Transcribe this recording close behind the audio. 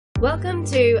Welcome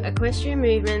to Equestrian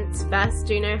Movement's Best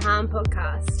Do No Harm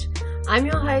podcast. I'm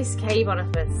your host, Katie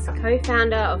Boniface,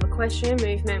 co-founder of Equestrian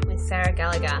Movement with Sarah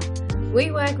Gallagher.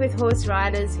 We work with horse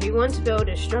riders who want to build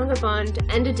a stronger bond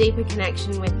and a deeper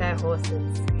connection with their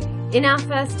horses. In our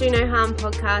first Do No Harm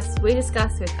podcast, we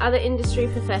discuss with other industry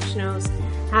professionals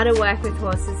how to work with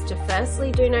horses to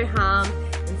firstly do no harm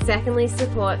and secondly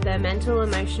support their mental,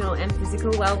 emotional and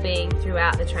physical well-being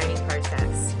throughout the training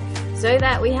process, so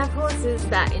that we have horses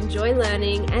that enjoy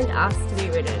learning and ask to be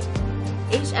ridden.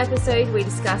 Each episode we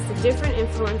discuss the different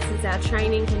influences our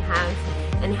training can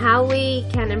have and how we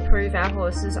can improve our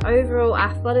horses' overall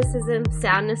athleticism,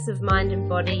 soundness of mind and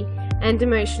body, and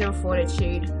emotional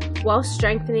fortitude, while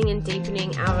strengthening and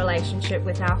deepening our relationship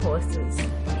with our horses.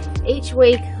 Each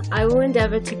week, I will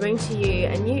endeavour to bring to you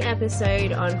a new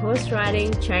episode on horse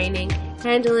riding, training,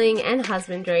 handling and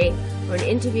husbandry, or an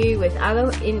interview with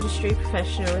other industry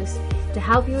professionals to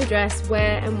help you address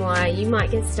where and why you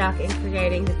might get stuck in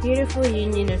creating the beautiful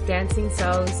union of dancing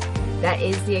souls that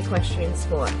is the equestrian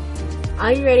sport.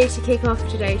 Are you ready to kick off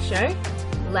today's show?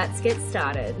 Let's get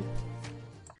started.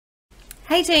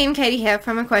 Hey team, Katie here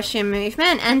from Equestrian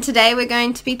Movement, and today we're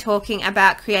going to be talking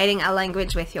about creating a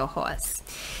language with your horse.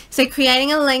 So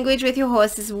creating a language with your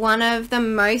horse is one of the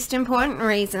most important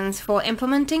reasons for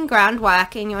implementing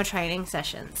groundwork in your training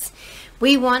sessions.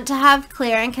 We want to have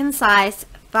clear and concise,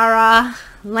 thorough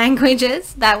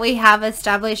languages that we have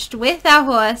established with our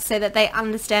horse so that they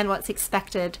understand what's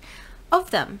expected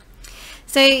of them.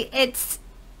 So it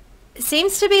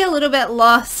seems to be a little bit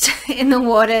lost in the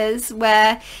waters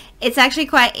where it's actually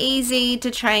quite easy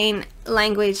to train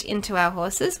language into our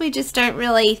horses. We just don't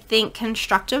really think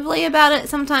constructively about it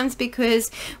sometimes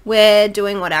because we're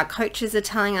doing what our coaches are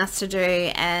telling us to do,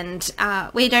 and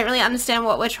we don't really understand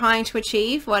what we're trying to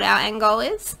achieve, what our end goal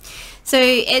is. So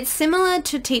it's similar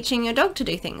to teaching your dog to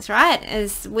do things, right?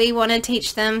 As we want to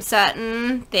teach them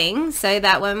certain things so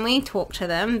that when we talk to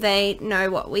them, they know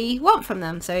what we want from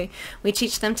them. So we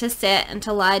teach them to sit and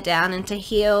to lie down and to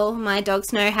heel. My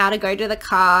dogs know how to go to the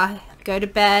car, go to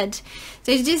bed.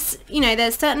 So just,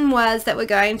 there's certain words that we're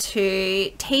going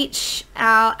to teach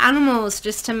our animals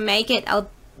just to make it a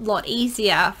lot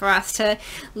easier for us to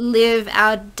live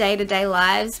our day-to-day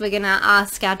lives. We're going to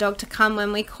ask our dog to come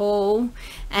when we call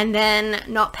and then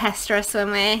not pester us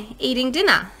when we're eating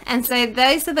dinner. And so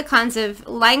those are the kinds of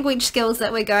language skills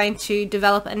that we're going to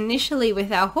develop initially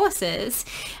with our horses,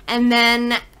 and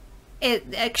then it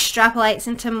extrapolates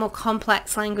into more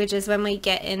complex languages when we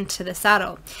get into the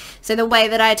saddle. So the way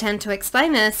that I tend to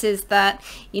explain this is that,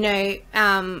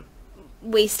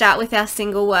 we start with our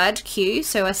single word cue.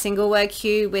 So a single word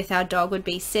cue with our dog would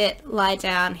be sit, lie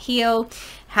down, heel.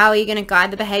 How are you going to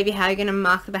guide the behavior? How are you going to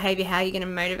mark the behavior? How are you going to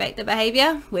motivate the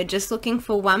behavior? We're just looking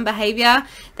for one behavior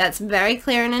that's very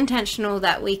clear and intentional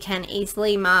that we can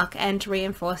easily mark and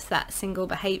reinforce that single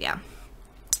behavior.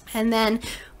 And then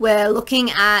we're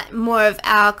looking at more of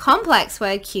our complex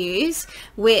word cues,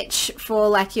 which for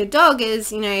like your dog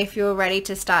is, if you're ready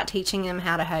to start teaching them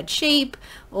how to herd sheep,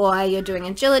 or you're doing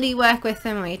agility work with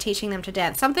them, or you're teaching them to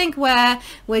dance, something where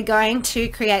we're going to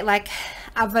create like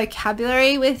a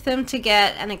vocabulary with them to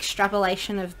get an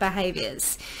extrapolation of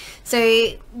behaviors.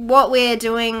 So what we're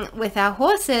doing with our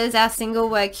horses, our single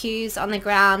word cues on the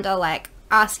ground are like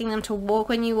asking them to walk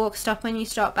when you walk, stop when you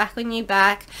stop, back when you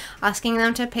back, asking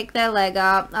them to pick their leg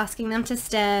up, asking them to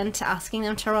stand, asking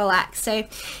them to relax. So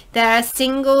they're a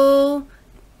single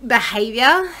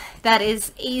behavior that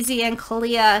is easy and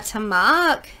clear to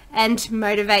mark and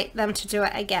motivate them to do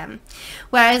it again.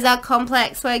 Whereas our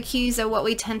complex word cues are what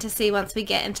we tend to see once we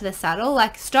get into the saddle,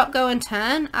 like stop, go and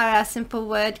turn are our simple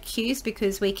word cues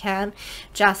because we can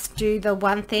just do the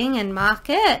one thing and mark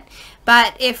it.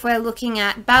 But if we're looking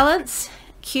at balance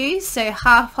cues, so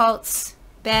half halts,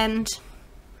 bend,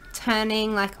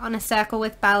 turning like on a circle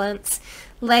with balance,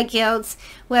 leg yields,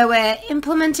 where we're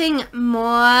implementing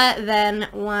more than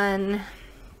one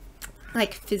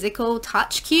like physical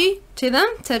touch cue to them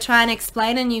to try and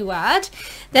explain a new word,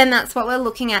 then that's what we're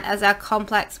looking at as our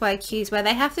complex word cues, where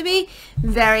they have to be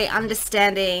very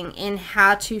understanding in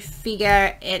how to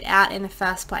figure it out in the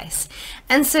first place.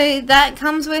 And so that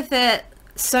comes with it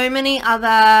so many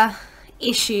other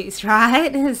issues,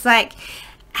 right? It's like,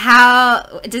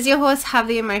 how does your horse have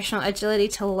the emotional agility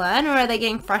to learn, or are they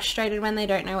getting frustrated when they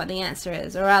don't know what the answer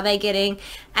is, or are they getting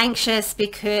anxious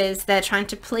because they're trying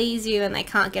to please you and they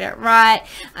can't get it right?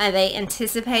 Are they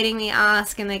anticipating the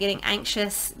ask and they're getting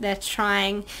anxious? They're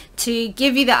trying to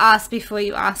give you the ask before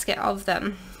you ask it of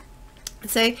them.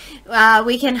 So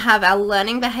we can have our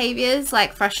learning behaviors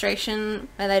like frustration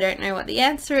where they don't know what the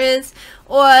answer is,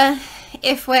 or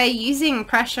if we're using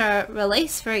pressure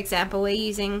release, for example, we're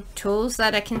using tools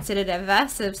that are considered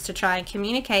aversives to try and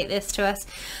communicate this to us,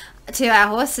 to our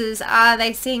horses. Are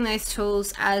they seeing those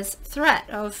tools as threat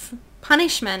of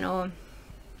punishment, or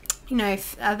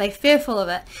are they fearful of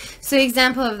it? So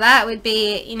example of that would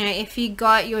be, if you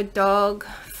got your dog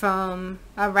from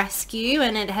a rescue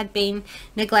and it had been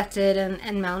neglected and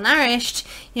malnourished,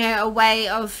 a way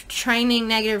of training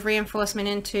negative reinforcement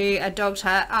into a dog to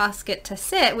ask it to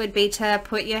sit would be to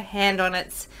put your hand on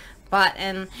its butt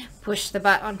and push the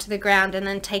butt onto the ground and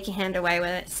then take your hand away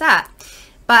when it sat.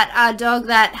 But a dog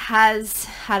that has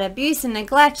had abuse and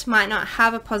neglect might not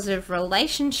have a positive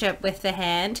relationship with the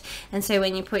hand, and so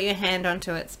when you put your hand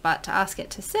onto its butt to ask it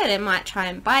to sit, it might try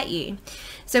and bite you.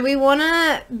 So we want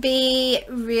to be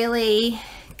really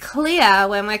clear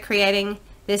when we're creating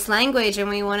this language, and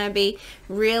we want to be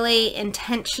really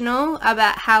intentional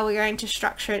about how we're going to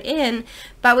structure it in,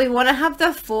 but we want to have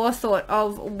the forethought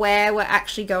of where we're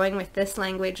actually going with this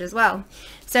language as well.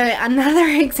 So another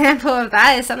example of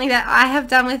that is something that I have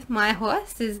done with my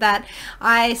horse, is that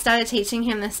I started teaching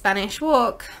him the Spanish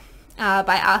walk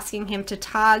by asking him to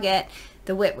target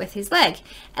the whip with his leg.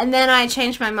 And then I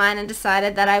changed my mind and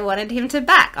decided that I wanted him to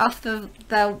back off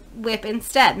the whip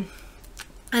instead.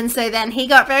 And so then he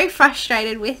got very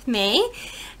frustrated with me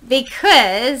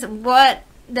because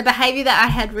the behavior that I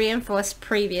had reinforced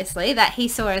previously that he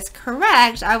saw as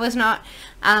correct, I was not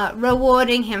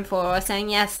rewarding him for, or saying,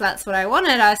 yes, that's what I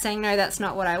wanted. I was saying, no, that's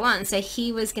not what I want. So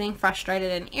he was getting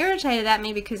frustrated and irritated at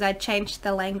me because I changed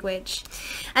the language.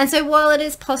 And so while it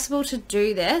is possible to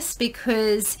do this,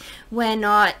 because we're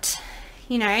not,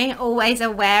 always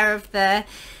aware of the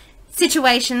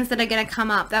situations that are going to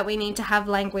come up that we need to have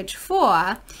language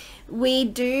for, we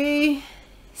do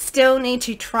still need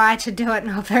to try to do it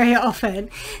not very often,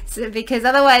 because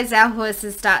otherwise our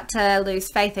horses start to lose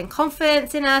faith and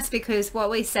confidence in us, because what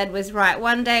we said was right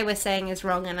one day we're saying is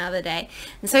wrong another day.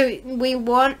 And so we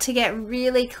want to get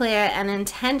really clear and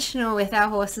intentional with our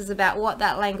horses about what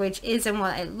that language is and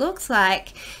what it looks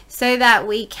like, so that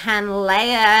we can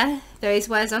layer those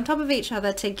words on top of each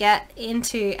other to get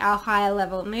into our higher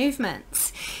level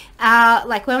movements.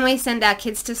 Like when we send our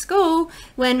kids to school,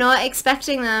 we're not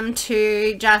expecting them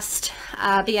to just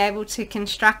be able to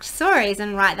construct stories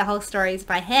and write the whole stories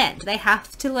by hand. They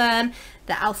have to learn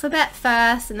the alphabet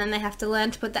first, and then they have to learn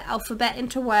to put the alphabet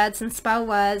into words and spell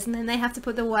words, and then they have to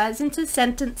put the words into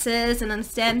sentences and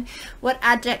understand what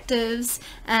adjectives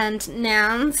and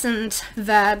nouns and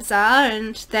verbs are,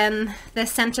 and then the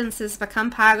sentences become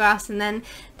paragraphs, and then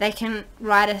they can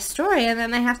write a story, and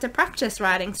then they have to practice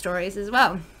writing stories as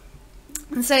well.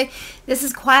 And so this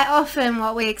is quite often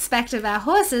what we expect of our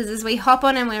horses, is we hop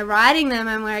on and we're riding them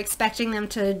and we're expecting them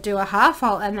to do a half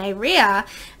halt and they rear,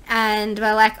 and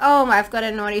we're like, oh, I've got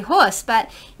a naughty horse. But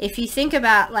if you think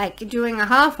about like doing a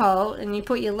half halt and you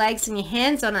put your legs and your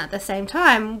hands on at the same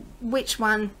time, which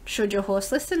one should your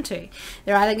horse listen to?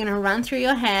 They're either going to run through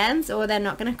your hands, or they're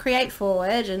not going to create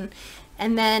forward,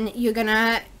 and then you're going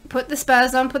to put the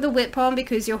spurs on, put the whip on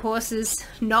because your horse is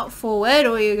not forward,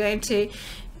 or you're going to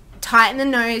tighten the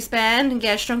nose band and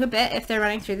get a stronger bit if they're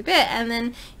running through the bit, and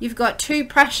then you've got two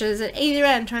pressures at either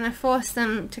end trying to force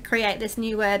them to create this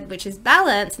new word which is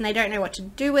balance, and they don't know what to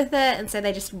do with it, and so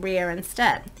they just rear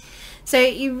instead. So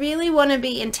you really want to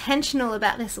be intentional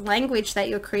about this language that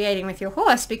you're creating with your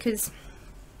horse, because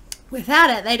without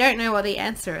it they don't know what the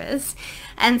answer is.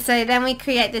 And so then we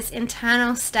create this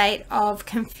internal state of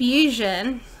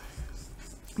confusion.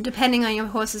 Depending on your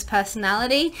horse's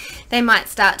personality, they might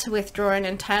start to withdraw and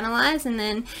internalize, and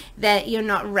then that you're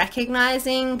not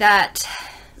recognizing that,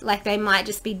 like they might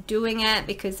just be doing it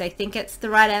because they think it's the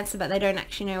right answer but they don't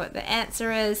actually know what the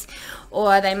answer is,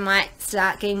 or they might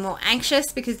start getting more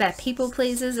anxious because they're people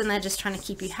pleasers and they're just trying to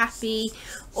keep you happy,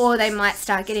 or they might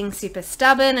start getting super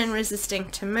stubborn and resisting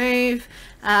to move.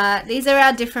 These are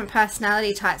our different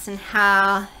personality types and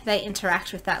how they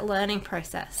interact with that learning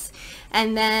process.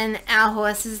 And then our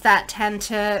horses that tend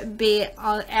to be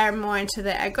more into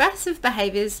the aggressive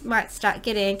behaviors might start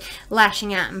getting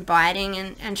lashing out and biting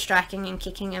and striking and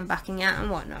kicking and bucking out and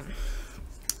whatnot.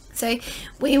 So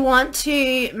we want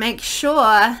to make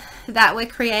sure that we're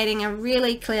creating a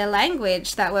really clear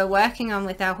language that we're working on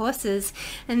with our horses,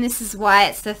 and this is why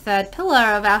it's the third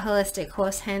pillar of our holistic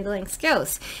horse handling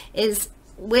skills. Is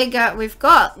we've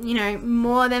got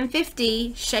more than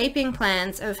 50 shaping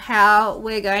plans of how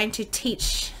we're going to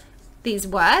teach these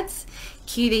words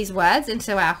cue these words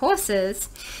into our horses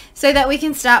so that we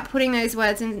can start putting those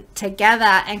words in together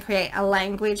and create a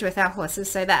language with our horses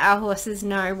so that our horses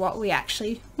know what we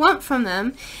actually want from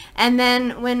them. And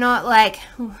then we're not like,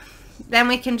 then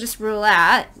we can just rule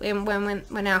out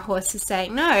when our horse is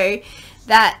saying no,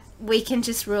 that we can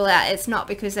just rule out it's not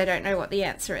because they don't know what the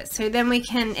answer is. So then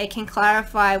it can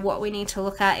clarify what we need to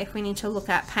look at if we need to look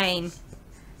at pain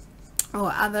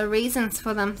or other reasons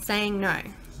for them saying no.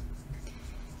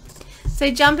 So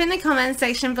jump in the comment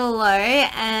section below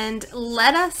and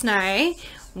let us know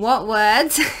what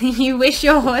words you wish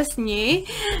your horse knew,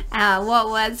 what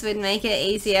words would make it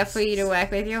easier for you to work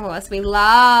with your horse. We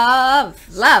love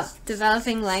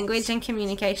developing language and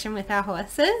communication with our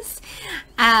horses.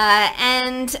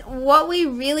 And what we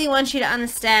really want you to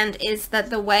understand is that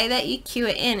the way that you cue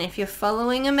it in, if you're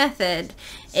following a method,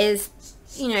 is,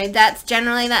 that's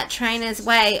generally that trainer's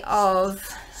way of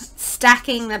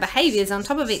stacking the behaviors on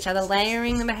top of each other,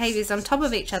 layering the behaviors on top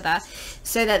of each other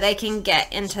so that they can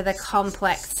get into the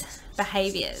complex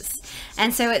behaviors.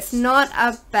 And so it's not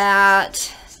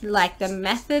about like the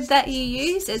method that you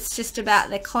use, it's just about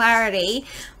the clarity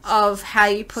of how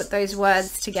you put those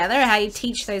words together, how you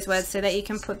teach those words so that you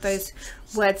can put those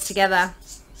words together.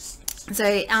 So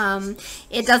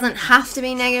it doesn't have to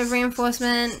be negative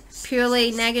reinforcement,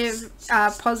 purely negative,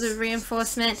 positive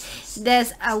reinforcement.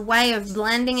 There's a way of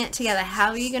blending it together. How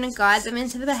are you going to guide them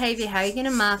into the behavior? How are you going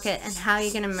to mark it? And how are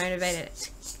you going to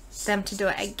motivate them to do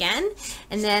it again?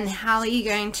 And then how are you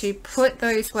going to put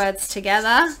those words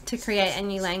together to create a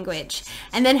new language?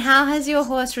 And then how has your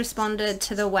horse responded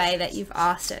to the way that you've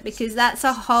asked it? Because that's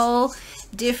a whole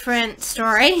different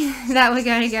story that we're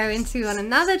going to go into on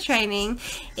another training,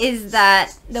 is that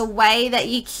the way that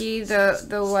you cue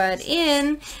the word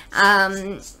in,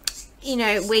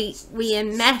 we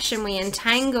enmesh and we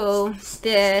entangle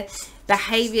the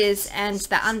behaviors and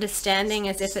the understanding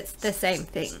as if it's the same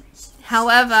thing.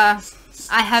 However,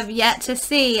 I have yet to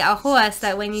see a horse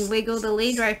that when you wiggle the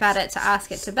lead rope at it to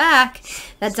ask it to back,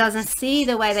 that doesn't see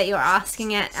the way that you're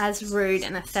asking it as rude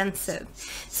and offensive.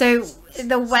 So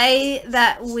the way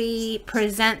that we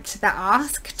present the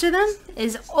ask to them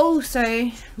is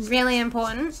also really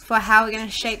important for how we're going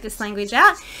to shape this language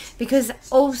out, because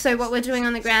also what we're doing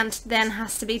on the ground then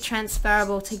has to be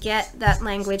transferable to get that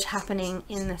language happening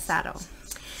in the saddle.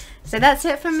 So that's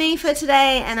it from me for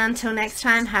today, and until next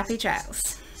time, happy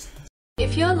trails.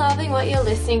 If you're loving what you're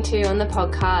listening to on the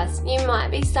podcast, you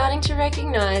might be starting to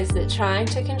recognize that trying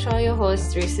to control your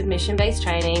horse through submission-based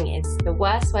training is the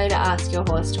worst way to ask your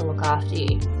horse to look after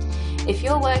you. If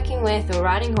you're working with or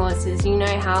riding horses, you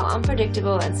know how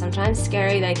unpredictable and sometimes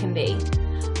scary they can be.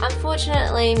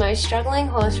 Unfortunately, most struggling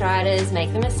horse riders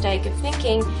make the mistake of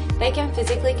thinking they can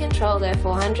physically control their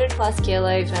 400+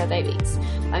 kilo fur babies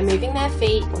by moving their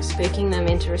feet or spooking them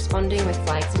into responding with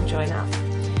flags and join up.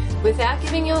 Without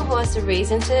giving your horse a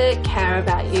reason to care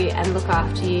about you and look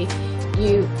after you,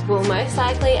 you will most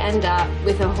likely end up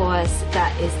with a horse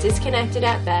that is disconnected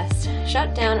at best,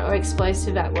 shut down or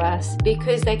explosive at worst,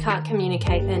 because they can't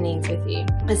communicate their needs with you,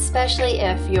 especially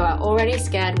if you are already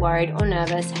scared, worried or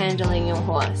nervous handling your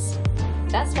horse.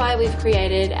 That's why we've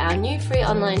created our new free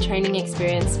online training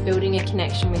experience, Building a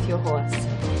Connection with Your Horse.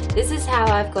 This is how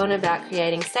I've gone about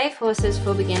creating safe horses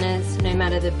for beginners, no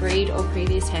matter the breed or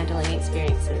previous handling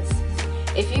experiences.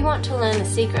 If you want to learn the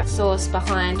secret sauce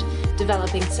behind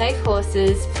developing safe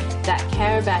horses that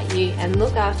care about you and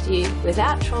look after you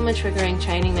without trauma-triggering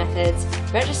training methods,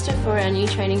 register for our new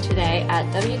training today at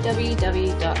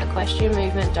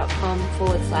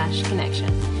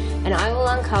www.equestrianmovement.com/connection. And I will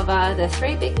uncover the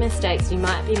 3 big mistakes you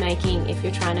might be making if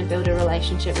you're trying to build a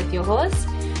relationship with your horse,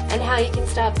 and how you can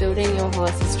start building your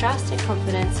horse's trust and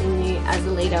confidence in you as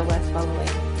a leader worth following.